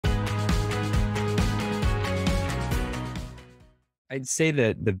I'd say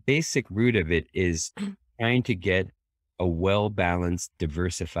that the basic root of it is trying to get a well-balanced,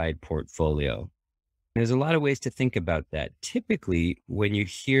 diversified portfolio. There's a lot of ways to think about that. Typically, when you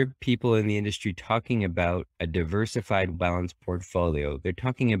hear people in the industry talking about a diversified, balanced portfolio, they're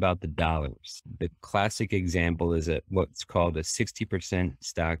talking about the dollars. The classic example is what's called a 60%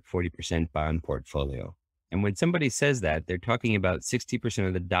 stock, 40% bond portfolio. And when somebody says that, they're talking about 60%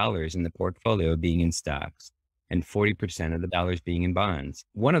 of the dollars in the portfolio being in stocks and 40% of the dollars being in bonds.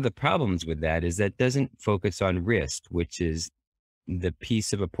 One of the problems with that is that doesn't focus on risk, which is the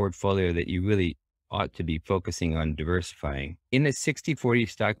piece of a portfolio that you really ought to be focusing on diversifying. In a 60-40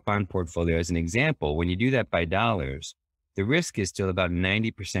 stock bond portfolio, as an example, when you do that by dollars, the risk is still about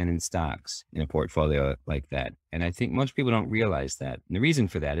 90% in stocks in a portfolio like that. And I think most people don't realize that. And the reason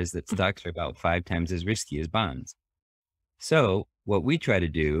for that is that stocks are about 5 times as risky as bonds. So what we try to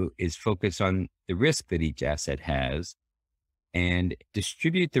do is focus on the risk that each asset has and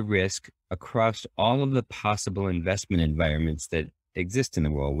distribute the risk across all of the possible investment environments that exist in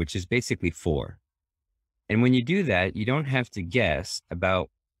the world, which is basically four. And when you do that, you don't have to guess about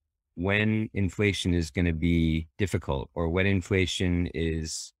when inflation is going to be difficult or when inflation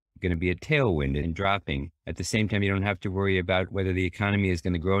is going to be a tailwind and dropping. At the same time, you don't have to worry about whether the economy is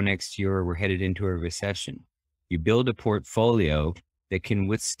going to grow next year or we're headed into a recession. You build a portfolio that can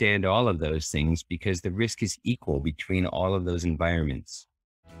withstand all of those things because the risk is equal between all of those environments.